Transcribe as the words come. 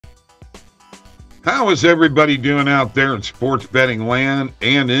How is everybody doing out there in sports betting land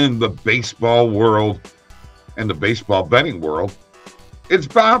and in the baseball world and the baseball betting world? It's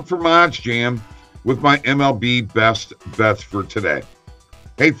Bob from OddsJam with my MLB best bets for today.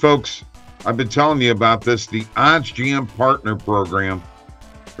 Hey, folks, I've been telling you about this, the OddsJam Partner Program.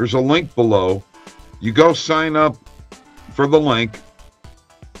 There's a link below. You go sign up for the link,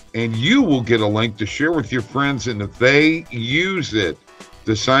 and you will get a link to share with your friends, and if they use it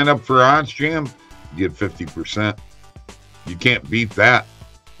to sign up for OddsJam, you get 50%. You can't beat that.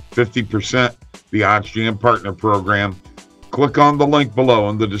 50%, the OddsJam Partner Program. Click on the link below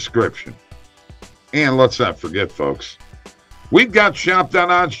in the description. And let's not forget, folks, we've got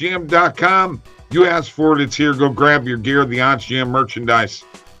shop.oddsjam.com. You asked for it, it's here. Go grab your gear, the OddsJam merchandise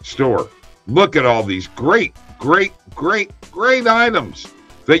store. Look at all these great items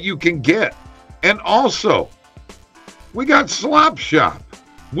that you can get. And also, we got Slop Shop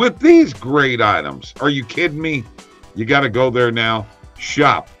with these great items. Are you kidding me? You got to go there now.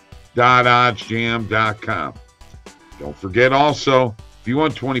 Shop.oddsjam.com. Don't forget also, if you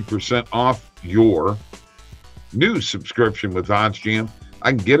want 20% off your new subscription with OddsJam,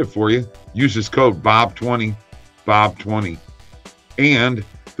 I can get it for you. Use this code BOB20, BOB20. And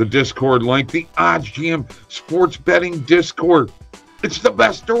the Discord link, the OddsJam Sports Betting Discord. It's the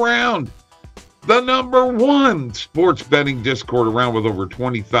best around. The #1 sports betting Discord around with over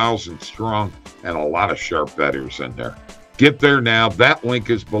 20,000 strong and a lot of sharp bettors in there. Get there now. That link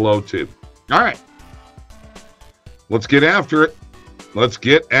is below too. All right. Let's get after it.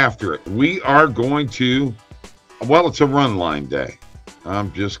 We are going to, well, it's a run line day.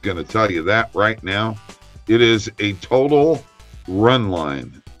 I'm just going to tell you that right now. It is a total run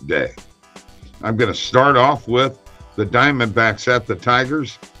line day. I'm going to start off with the Diamondbacks at the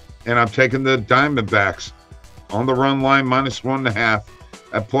Tigers, and I'm taking the Diamondbacks on the run line -1.5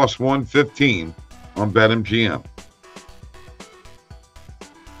 at +115 on BetMGM.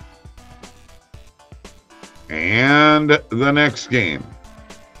 And the next game.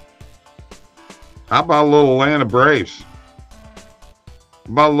 How about a little Atlanta Braves?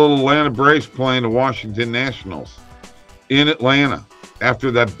 Playing the Washington Nationals in Atlanta. After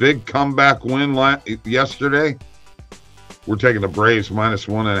that big comeback win yesterday, we're taking the Braves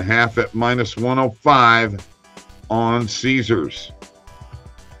 -1.5 at -105 on Caesars.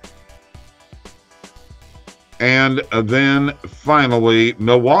 And then finally,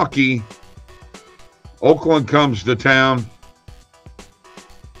 Milwaukee. Oakland comes to town,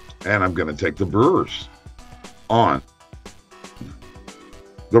 and I'm going to take the Brewers on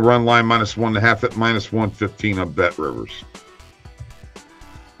the run line -1.5 at -115 on BetRivers.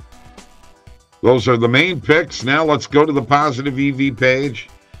 Those are the main picks. Now let's go to the positive EV page,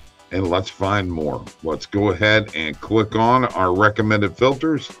 and let's find more. Let's go ahead and click on our recommended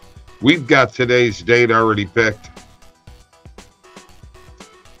filters. We've got today's date already picked.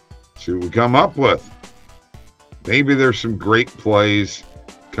 See what we come up with. Maybe there's some great plays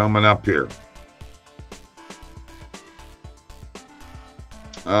coming up here.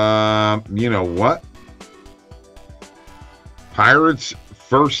 You know what? Pirates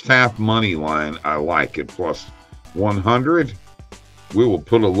first half money line, I like it, +100. We will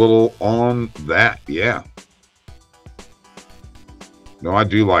put a little on that, yeah. No, I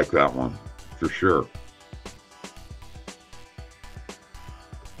do like that one, for sure.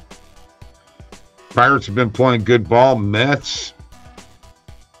 Pirates have been playing good ball. Mets,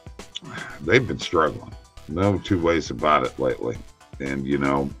 they've been struggling. No two ways about it lately. And, you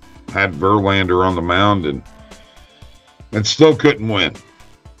know, had Verlander on the mound and still couldn't win.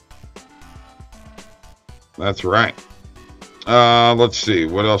 That's right. Let's see.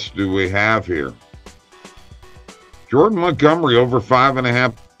 What else do we have here? Jordan Montgomery over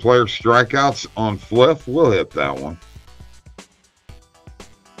 5.5 player strikeouts on Fliff. We'll hit that one.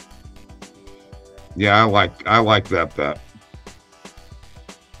 Yeah, I like that bet.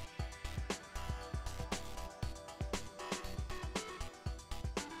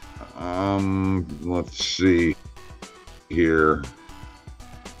 Let's see here.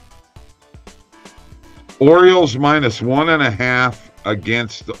 Orioles -1.5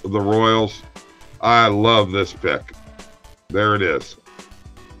 against the Royals. I love this pick. There it is.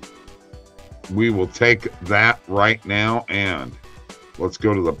 We will take that right now, and let's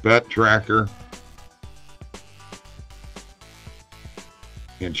go to the bet tracker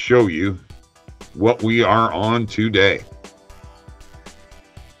and show you what we are on today.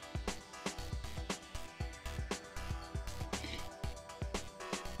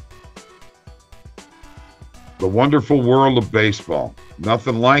 The wonderful world of baseball.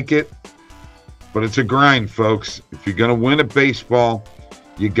 Nothing like it, but it's a grind, folks. If you're going to win at baseball,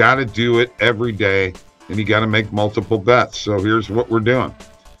 You got to do it every day, and you got to make multiple bets. So here's what we're doing.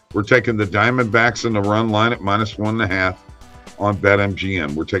 We're taking the Diamondbacks in the run line at -1.5 on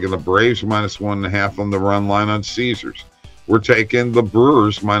BetMGM. We're taking the Braves -1.5 on the run line on Caesars. We're taking the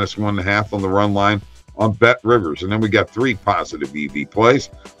Brewers -1.5 on the run line on Bet Rivers. And then we got 3 positive EV plays.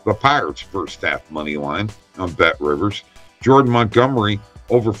 The Pirates first half money line on Bet Rivers. Jordan Montgomery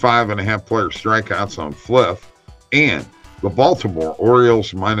over 5.5 player strikeouts on Fliff. And the Baltimore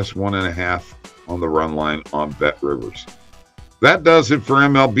Orioles -1.5 on the run line on Bet Rivers. That does it for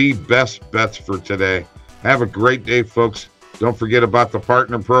MLB Best Bets for today. Have a great day, folks. Don't forget about the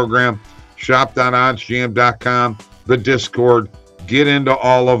partner program, shop.oddsjam.com, the Discord. Get into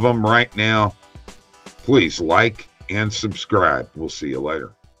all of them right now. Please like and subscribe. We'll see you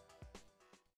later.